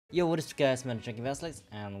Yo, what is up guys, my name is DrunkyBearAslax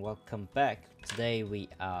and welcome back. Today we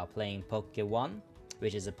are playing PokeOne,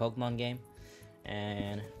 which is a Pokemon game,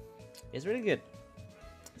 and it's really good.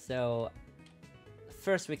 So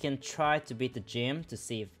first we can try to beat the gym to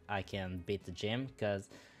see if I can beat the gym, because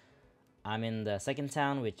I'm in the second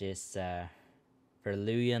town, which is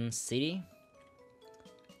Verluian City,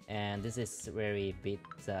 and this is where we beat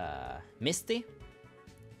Misty.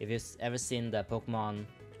 If you've ever seen the Pokemon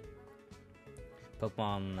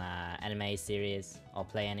anime series or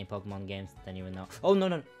play any Pokemon games, then you will know. Oh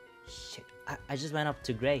no, shit, I just went up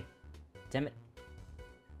to Gray, damn it.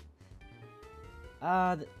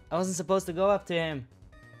 I wasn't supposed to go up to him.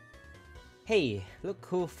 Hey, look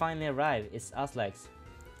who finally arrived, it's Aslax.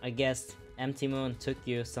 I guess Empty Moon took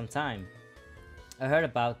you some time. I heard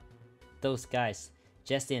about those guys,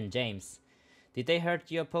 Jesse and James. Did they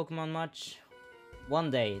hurt your Pokemon much?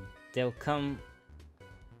 One day they'll come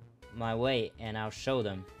my way and I'll show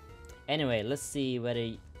them. Anyway, let's see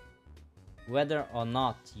whether or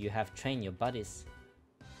not you have trained your buddies.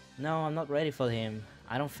 No, I'm not ready for him.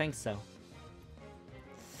 I don't think so.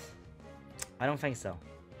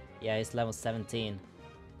 Yeah, he's level 17.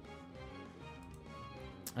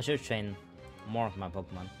 I should train more of my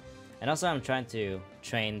Pokemon. And also I'm trying to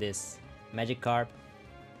train this Magikarp.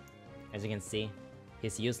 As you can see,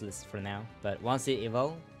 he's useless for now, but once he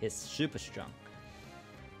evolves, he's super strong.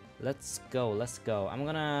 Let's go. I'm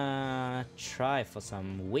gonna try for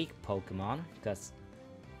some weak Pokemon, because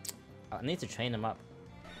I need to train them up.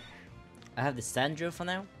 I have the Sandrill for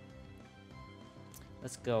now.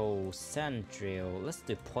 Let's go Sandrill. Let's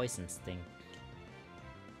do Poison Sting.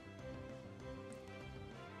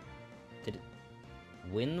 Did it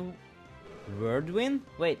win? Word win?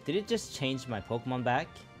 Wait, did it just change my Pokemon back?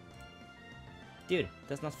 Dude,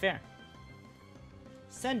 that's not fair.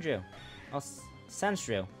 Sandrill. Oh,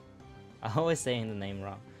 Sandrill. I'm always saying the name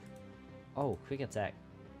wrong. Oh, quick attack.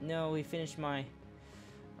 No, he finished my...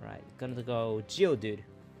 Alright, gonna go Geodude,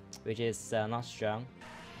 which is not strong.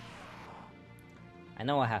 I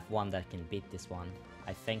know I have one that can beat this one.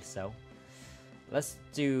 I think so. Let's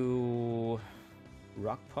do...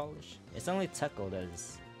 Rock Polish? It's only Tackle that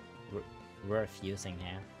is worth using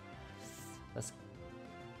here. Let's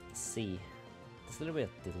see. There's a little bit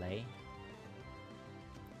of delay.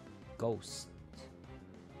 Ghost.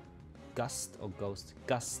 Gust or Ghost?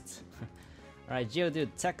 Gust. Alright, Geodude,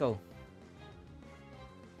 tackle.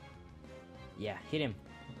 Yeah, hit him.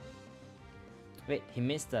 Wait, he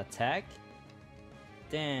missed the attack?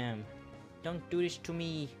 Damn. Don't do this to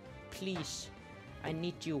me. Please. I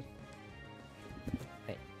need you.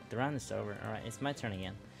 Wait, the round is over. Alright, it's my turn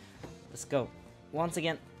again. Let's go. Once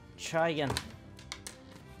again. Try again.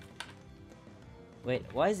 Wait,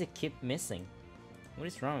 why does it keep missing? What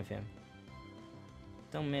is wrong with him?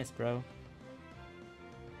 Don't miss, bro.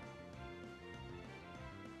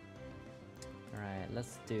 Alright,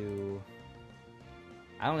 let's do...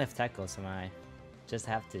 I don't have tackle, so I just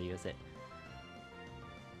have to use it.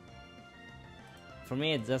 For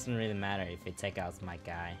me, it doesn't really matter if it takes out my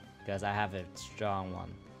guy, because I have a strong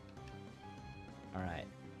one. Alright.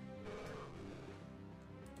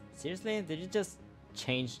 Seriously? Did you just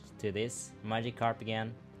change to this Magikarp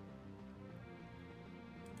again?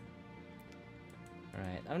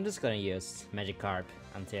 Alright, I'm just gonna use Magikarp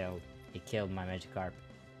until he killed my Magikarp.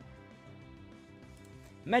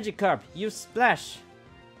 Magikarp, use Splash!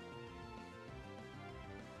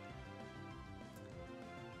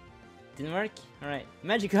 Didn't work? Alright,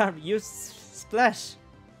 Magikarp, use Splash!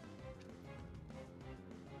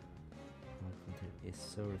 It's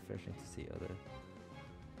so refreshing to see other...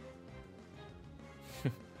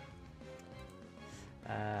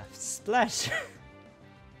 Splash!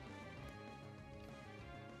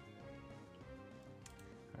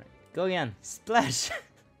 Go again, Splash!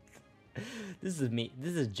 This is me.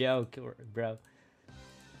 This is a joke, bro.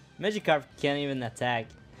 Magikarp can't even attack.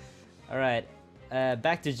 Alright,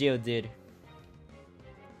 back to Geodude.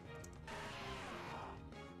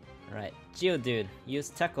 Alright, Geodude, use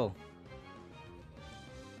Tackle.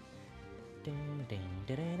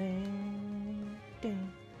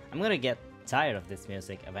 I'm gonna get tired of this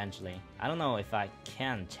music eventually. I don't know if I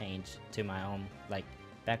can change to my own, like,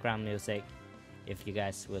 background music, if you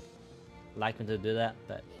guys would like me to do that,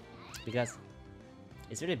 but because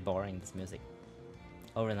it's really boring, this music,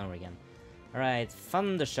 over and over again. Alright,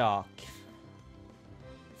 Thundershock.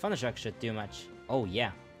 Thundershock should do much. Oh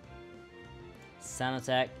yeah. Sun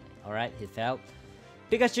attack. Alright, he fell.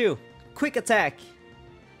 Pikachu! Quick attack!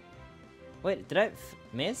 Wait, did I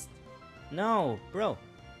miss? No, bro.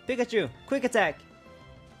 Pikachu! Quick attack!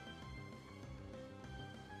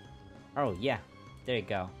 Oh yeah, there you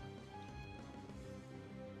go.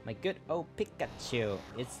 My good old Pikachu.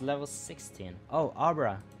 It's level 16. Oh,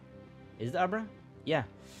 Arbra. Is it Arbra? Yeah.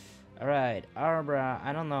 Alright, Arbra.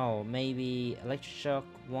 I don't know. Maybe Electric Shock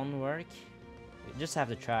won't work. We just have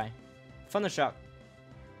to try. Thunder Shock.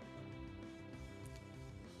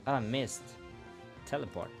 Oh, I missed.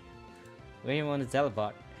 Teleport. Where do you want to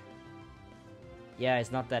teleport? Yeah,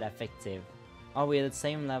 it's not that effective. Oh, we're at the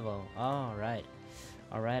same level. Oh, right.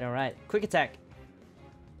 Alright, alright. Quick attack.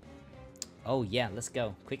 Oh yeah, let's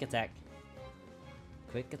go. Quick attack.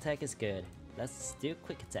 Quick attack is good. Let's do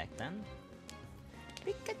quick attack then.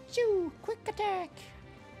 Pikachu! Quick attack!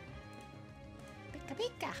 Pika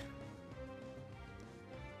pika!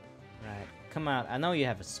 Right, come out. I know you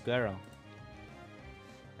have a squirrel.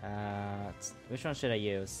 Which one should I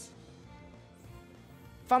use?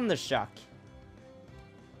 Thunder Shock!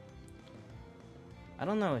 I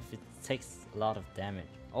don't know if it takes a lot of damage.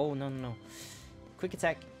 Oh, no, no, no. Quick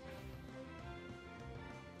attack.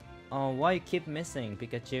 Oh, why you keep missing,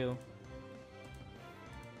 Pikachu?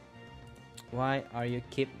 Why are you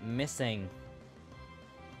keep missing?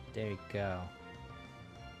 There you go.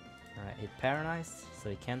 Alright, he's paralyzed, so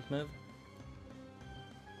he can't move.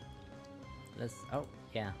 Let's... oh,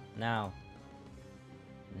 yeah, now.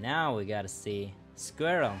 Now we gotta see.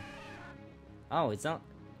 Squirrel! Oh, it's not...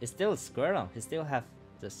 it's still a squirrel. He still have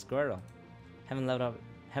the squirrel. Haven't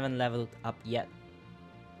leveled up yet.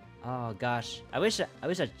 Oh gosh, I wish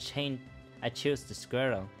I choose the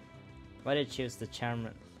squirrel. Why did I choose the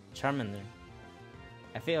Charmander?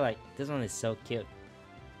 I feel like this one is so cute.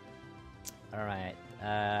 Alright,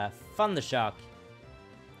 Thunder Shock.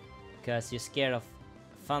 Because you're scared of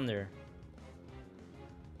thunder.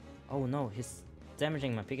 Oh no, he's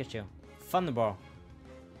damaging my Pikachu. Thunderball.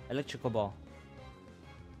 Electrical Ball.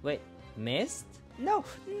 Wait, missed? No!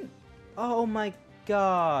 Oh my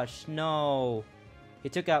gosh, no! He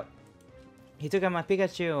took out my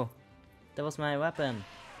Pikachu. That was my weapon.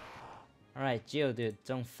 Alright, Geodude,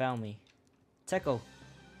 don't fail me. Tackle.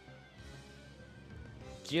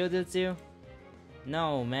 Geodude?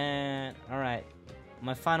 No, man. Alright,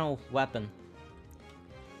 my final weapon.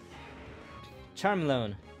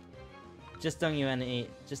 Charmeleon. Just don't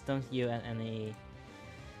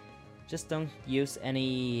use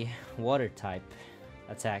any water type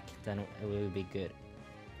attack, then it will be good.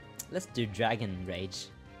 Let's do Dragon Rage,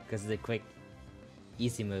 because it's a quick,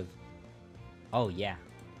 easy move. Oh yeah,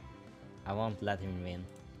 I won't let him win.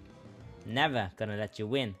 Never gonna let you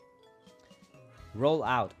win. Roll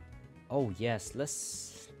out. Oh yes,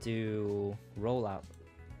 let's do roll out.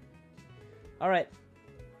 Alright,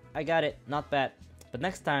 I got it, not bad. But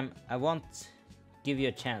next time, I won't give you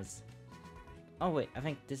a chance. Oh wait, I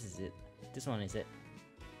think this is it. This one is it.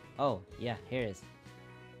 Oh yeah, here it is.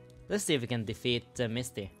 Let's see if we can defeat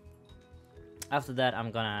Misty. After that,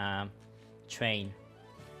 I'm gonna train.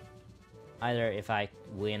 Either if I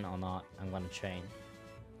win or not, I'm gonna train.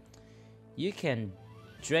 You can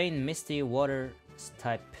drain Misty water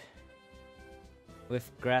type with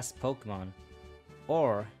grass Pokemon,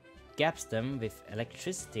 or gaps them with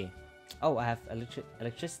electricity. Oh, I have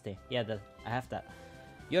electricity. Yeah, I have that.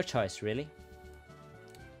 Your choice, really.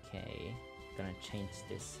 Okay, gonna change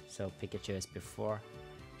this so Pikachu is before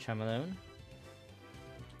Charmeleon.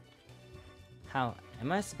 How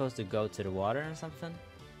am I supposed to go to the water or something?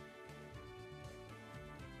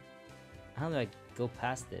 How do I go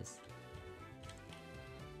past this?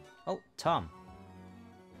 Oh, Tom.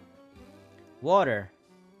 Water.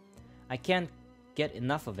 I can't get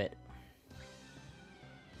enough of it.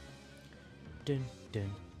 Dun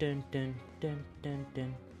dun dun dun dun dun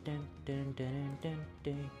dun dun dun dun dun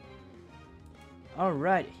dun. All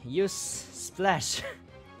right, use splash.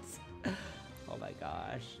 Oh my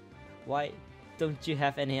gosh, why don't you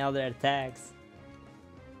have any other attacks?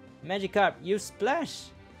 Magikarp, use splash.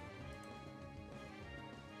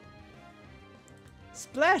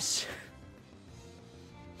 Splash.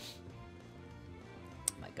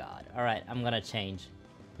 My god. All right, I'm gonna change.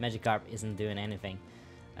 Magikarp isn't doing anything.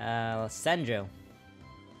 Sandro.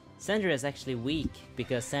 Sandro is actually weak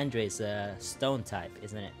because Sandro is a stone type,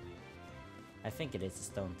 isn't it? I think it is a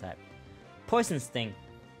stone type. Poison Sting.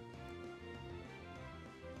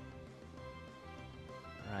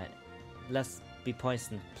 Alright. Let's be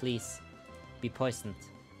poisoned, please. Be poisoned.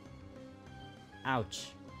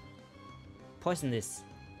 Ouch. Poison this.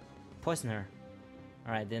 Poison her.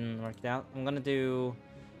 Alright, didn't work out. I'm gonna do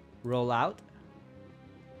roll out.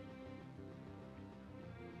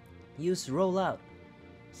 Use roll out.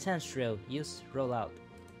 Sandshrill, use roll out.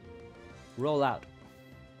 Roll out.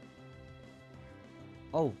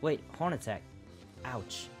 Oh wait, horn attack.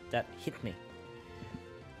 Ouch, that hit me.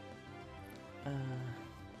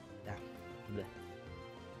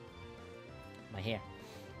 my hair.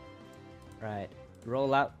 Right,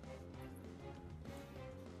 roll out.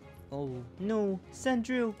 Oh no,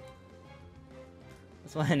 Sandrew!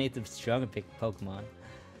 That's why I need to strong pick Pokemon.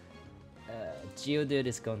 Geodude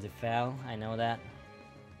is going to fail, I know that.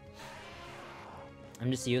 I'm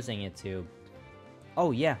just using it to...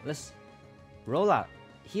 Oh yeah, let's... Roll out.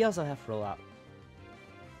 He also have roll out.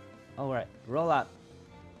 Alright, roll out.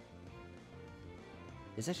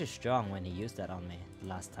 It's actually strong when he used that on me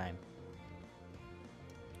last time.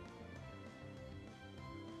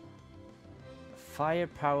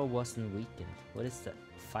 Firepower wasn't weakened. What is that?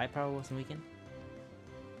 Firepower wasn't weakened?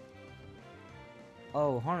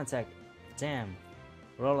 Oh, horn attack. Damn.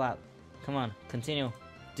 Roll out. Come on, continue.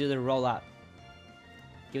 Do the roll out.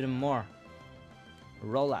 Give them more.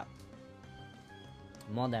 Roll out.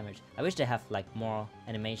 More damage. I wish they have like more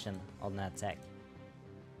animation on that attack.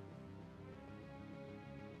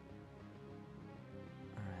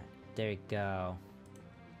 Alright, there you go.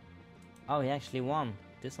 Oh, he actually won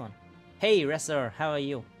this one. Hey, wrestler, how are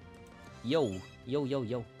you? Yo, yo, yo,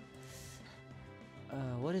 yo.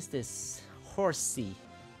 What is this? Horsey.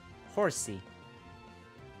 Horsey.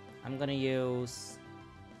 I'm gonna use...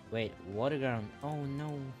 Wait, water gun. Oh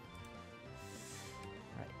no.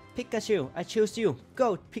 Right. Pikachu, I choose you.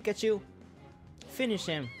 Go, Pikachu. Finish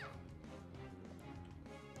him.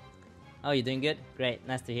 Oh, you doing good? Great,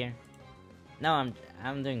 nice to hear. No,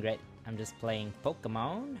 I'm doing great. I'm just playing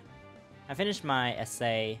Pokemon. I finished my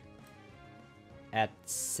essay at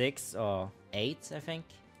 6 or 8, I think.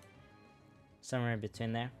 Somewhere in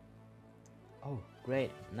between there. Oh,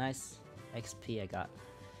 great. Nice XP I got.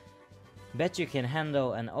 Bet you can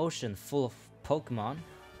handle an ocean full of Pokemon.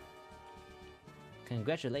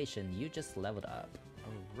 Congratulations, you just leveled up.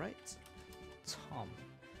 Alright. Tom.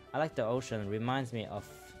 I like the ocean, reminds me of...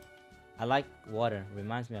 I like water,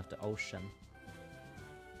 reminds me of the ocean.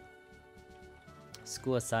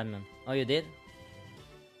 School assignment. Oh, you did?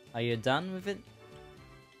 Are you done with it?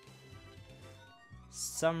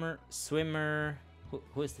 Summer swimmer.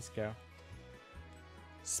 Who is this girl?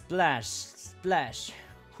 Splash, Splash.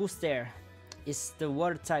 Who's there? It's the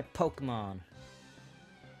water type Pokemon.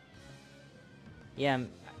 Yeah,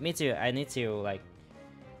 me too. I need to like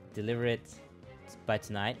deliver it by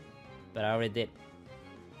tonight, but I already did.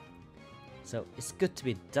 So it's good to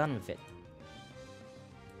be done with it.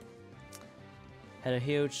 Had a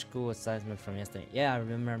huge school assignment from yesterday. Yeah, I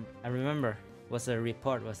remember. Was a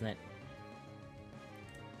report, wasn't it?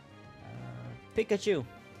 Pikachu,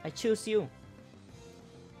 I choose you.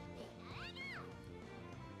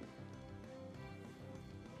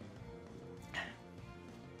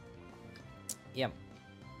 Yep.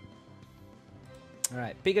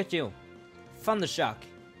 Alright, Pikachu. Thundershock.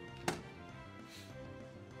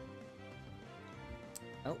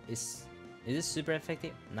 Oh, is this super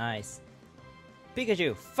effective? Nice.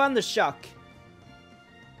 Pikachu, Thundershock.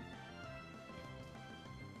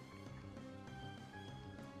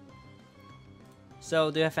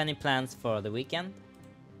 So, do you have any plans for the weekend?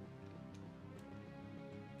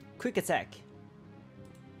 Quick attack.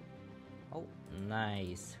 Oh,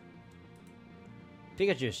 nice.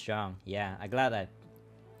 Pikachu is strong. Yeah, I'm glad I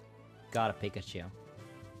got a Pikachu.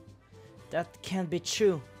 That can't be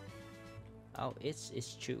true. Oh,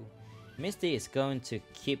 it's true. Misty is going to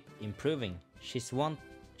keep improving. She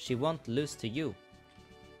won't lose to you.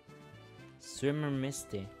 Swimmer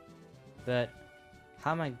Misty. But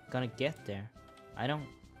how am I gonna get there?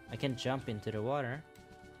 I can jump into the water.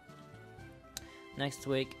 Next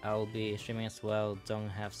week I'll be streaming as well. Don't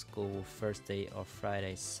have school Thursday or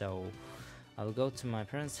Friday, so I'll go to my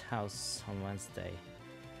parents' house on Wednesday.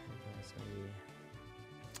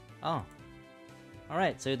 Oh,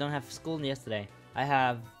 alright, so you don't have school yesterday. I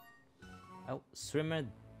have... Oh, swimmer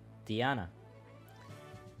Diana.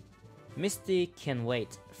 Misty can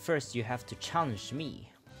wait. First you have to challenge me.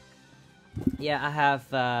 Yeah, I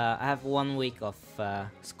have 1 week of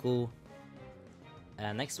school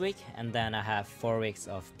next week, and then I have 4 weeks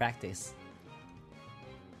of practice.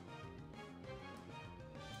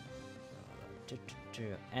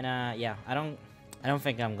 And yeah, I don't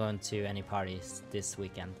think I'm going to any parties this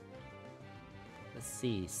weekend. Let's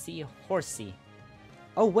see Horsey.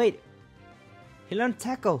 Oh wait, he learned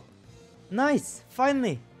tackle. Nice,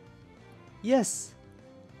 finally. Yes,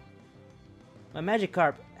 my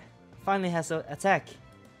Magikarp finally has an attack.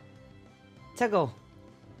 Tackle.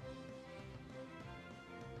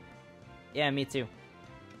 Yeah, me too.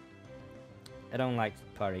 I don't like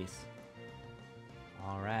parties.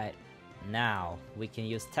 Alright, now we can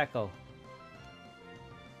use tackle.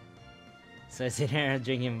 So I sit here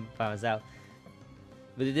drinking by myself.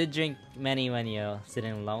 But you did drink many when you're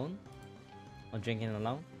sitting alone? Or drinking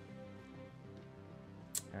alone?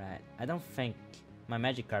 Alright, I don't think my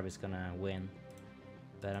Magikarp is gonna win,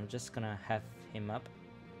 but I'm just gonna have him up.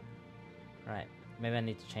 Alright, maybe I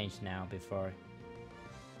need to change now before...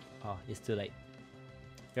 Oh, it's too late.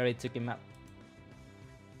 We already took him up.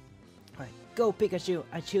 Alright, go Pikachu,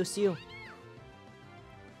 I choose you.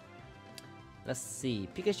 Let's see,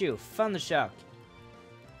 Pikachu, Thundershock.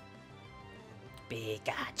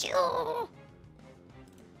 Pikachu!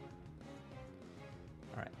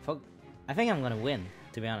 Alright, I think I'm gonna win,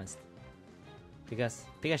 to be honest. Because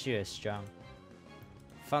Pikachu is strong.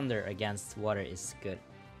 Thunder against water is good.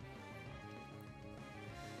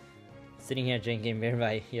 Sitting here drinking beer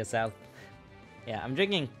by yourself. Yeah, I'm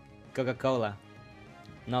drinking Coca-Cola.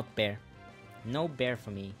 Not beer. No beer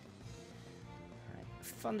for me. Alright,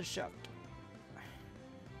 Thundershock.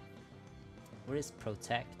 Where is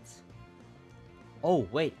Protect? Oh,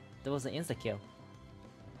 wait, that was an insta-kill.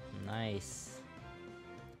 Nice.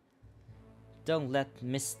 Don't let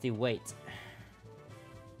Misty wait.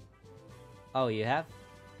 Oh, you have?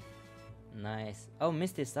 Nice. Oh,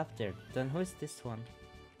 Misty's up there. Then who is this one?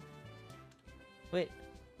 Wait.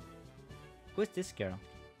 Who is this girl?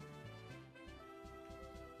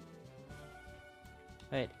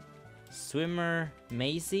 Wait. Swimmer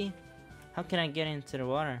Maisie? How can I get into the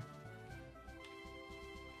water?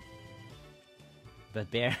 But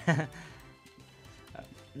bear.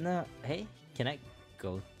 No, hey, can I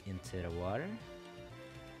go into the water?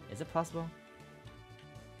 Is it possible?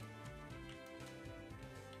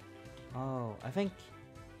 Oh, I think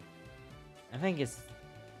it's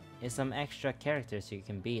some extra characters you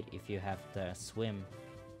can beat if you have the swim.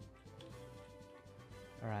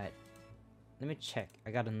 Alright, let me check.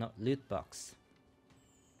 I got a loot box.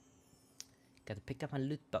 Gotta pick up my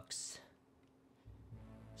loot box.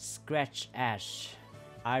 Scratch Ash,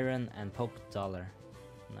 Iron and Poke Dollar.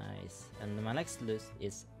 Nice. And my next loot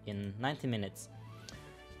is in 90 minutes.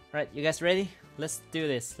 Right, you guys ready? Let's do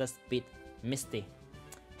this. Let's beat Misty.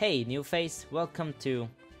 Hey, new face. Welcome to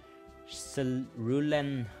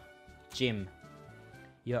Cerulean Gym.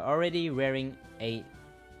 You're already wearing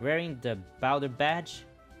the Bowder badge,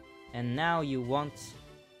 and now you want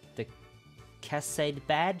the Cascade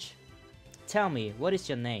badge? Tell me, what is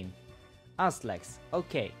your name? Aslax.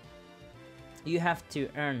 Okay. You have to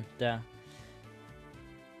earn the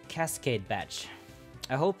Cascade badge.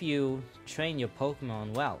 I hope you train your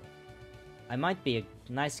Pokemon well. I might be a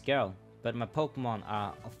nice girl, but my Pokemon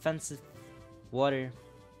are offensive water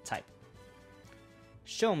type.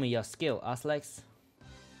 Show me your skill, Aslax.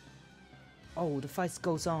 Oh, the fight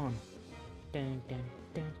goes on. Dun, dun,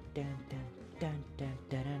 dun, dun, dun, dun, dun,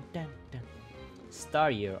 dun, dun, dun.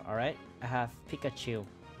 Staryu, alright? I have Pikachu.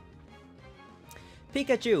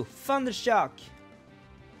 Pikachu, Thundershock!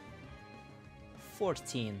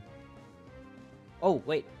 14. Oh,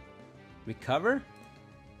 wait. Recover?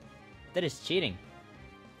 That is cheating.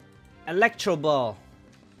 Electro Ball!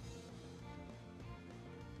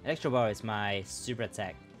 Electro Ball is my super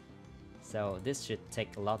attack. So this should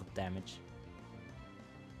take a lot of damage.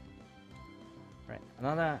 Right,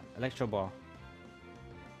 another Electro Ball.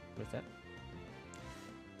 What's that?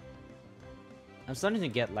 I'm starting to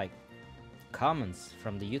get like comments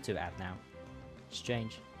from the YouTube app now.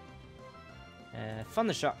 Strange.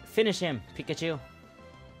 Thundershock. Finish him, Pikachu.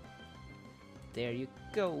 There you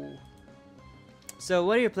go. So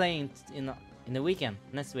what are you playing in the weekend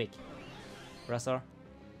next week, Russell?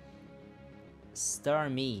 Star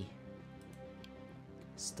me.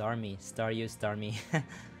 Star me. Star you. Star me.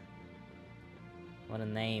 What a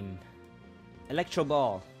name. Electro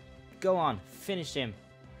Ball. Go on. Finish him.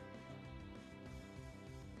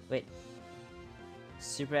 Wait.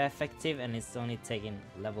 Super effective and it's only taking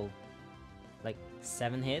level like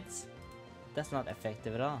 7 hits? That's not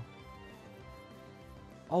effective at all.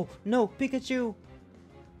 Oh no, Pikachu!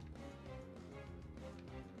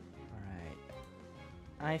 Alright.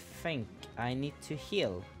 I think I need to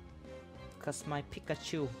heal. Cause my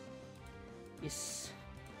Pikachu is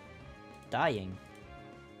dying.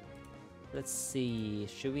 Let's see,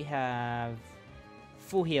 should we have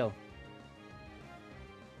full heal?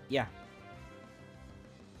 Yeah.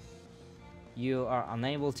 You are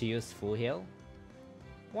unable to use full heal?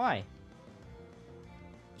 Why?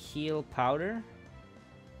 Heal powder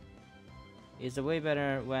is way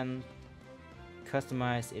better when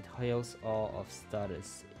customized. It heals all of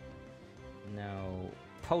status. No.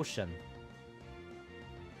 Potion.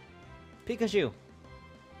 Pikachu!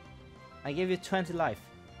 I gave you 20 life.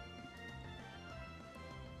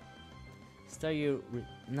 Staryu.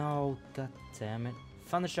 No, god damn it.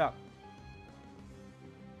 Thundershock.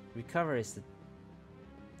 Recover is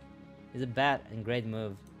a bad and great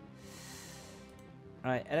move.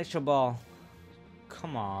 Alright, Electro Ball.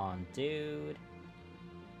 come on, dude.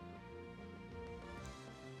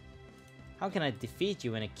 How can I defeat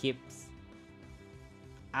you when it keeps...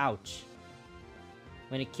 Ouch.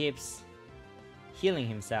 When it keeps healing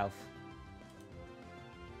himself.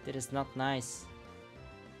 That is not nice.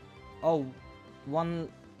 Oh, I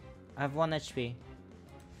have 1 HP.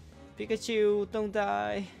 Pikachu, don't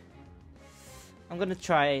die. I'm gonna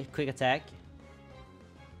try quick attack.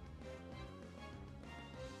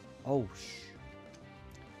 Oh,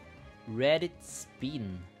 Rapid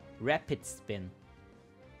spin.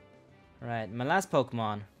 Right, my last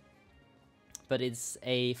Pokemon. But it's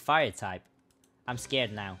a fire type. I'm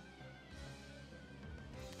scared now.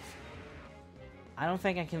 I don't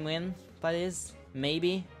think I can win by this.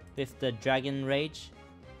 Maybe with the Dragon Rage.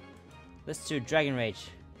 Let's do Dragon Rage.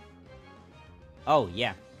 Oh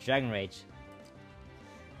yeah, Dragon Rage.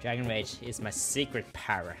 Dragon Rage is my secret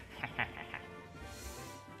power.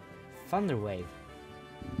 Thunder Wave.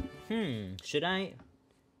 Should I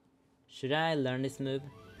learn this move?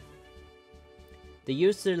 The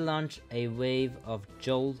user launch a wave of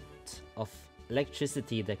jolt of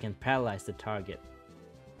electricity that can paralyze the target.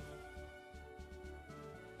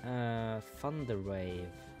 Thunder Wave.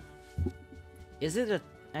 Is it an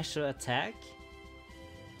actual attack?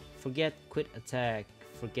 Forget, quit attack,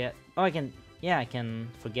 forget. Oh, I can, yeah, I can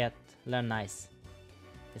forget, learn nice.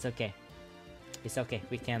 It's okay. It's okay,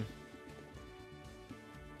 we can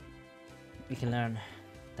learn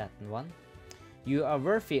that one. You are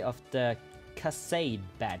worthy of the Cascade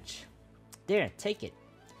badge. There, take it.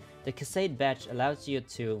 The Cascade badge allows you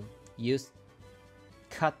to use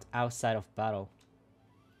cut outside of battle.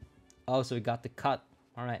 Oh, so we got the cut.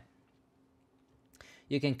 Alright.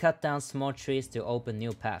 You can cut down small trees to open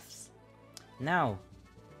new paths. Now,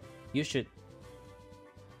 you should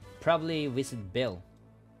probably visit Bill.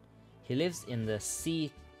 He lives in the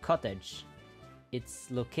Sea Cottage.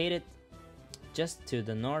 It's located just to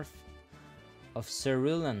the north of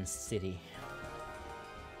Cerulean City.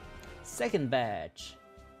 Second badge.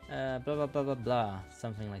 Blah blah blah blah blah.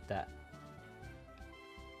 Something like that.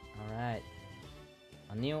 Alright.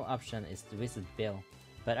 A new option is to visit Bill.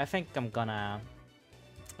 But I think I'm gonna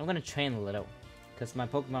train a little. Because my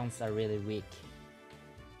Pokemons are really weak.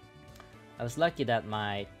 I was lucky that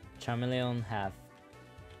my Charmeleon have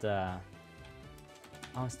the...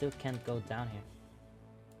 Oh, I still can't go down here.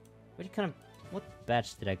 What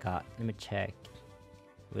badge did I got? Let me check.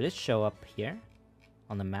 Will it show up here?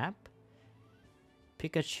 On the map?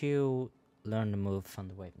 Pikachu learn the move from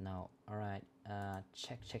the wave. No. Alright.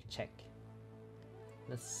 Check.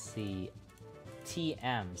 Let's see.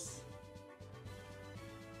 TMs.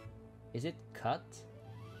 Is it cut?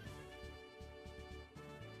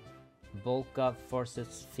 Bulk up,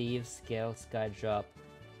 forces, thieves, scale, sky drop.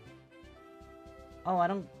 Oh, I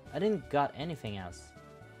didn't got anything else.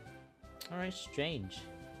 Alright, strange.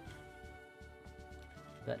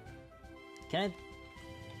 But can I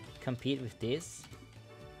compete with this?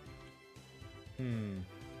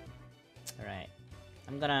 Alright.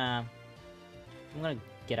 I'm gonna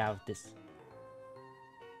get out of this.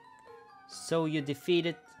 So you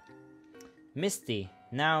defeated Misty.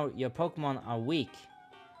 Now your Pokemon are weak.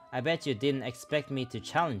 I bet you didn't expect me to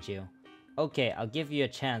challenge you. Okay, I'll give you a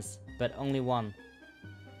chance, but only one.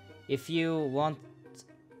 If you want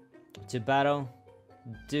to battle,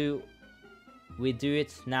 we do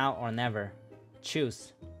it now or never.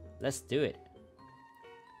 Choose. Let's do it.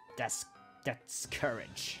 That's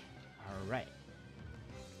courage. Alright.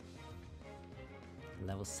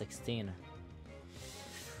 Level 16.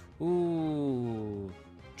 Ooh.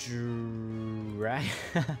 Right.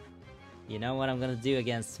 You know what I'm gonna do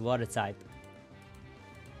against water type?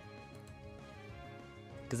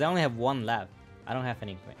 Because I only have one left. I don't have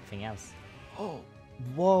anything else. Oh,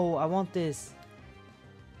 whoa! I want this.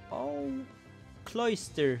 Oh,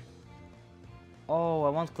 Cloyster. Oh, I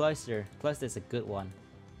want Cloyster. Cloyster is a good one.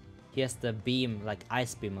 He has the beam, like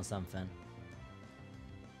ice beam or something.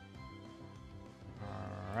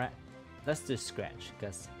 Alright, let's do Scratch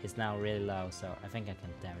because he's now really low, so I think I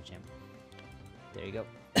can damage him. There you go.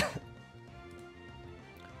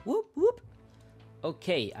 Whoop whoop.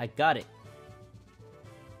 Okay, I got it.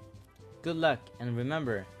 Good luck, and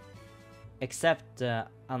remember, accept the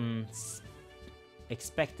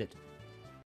unexpected.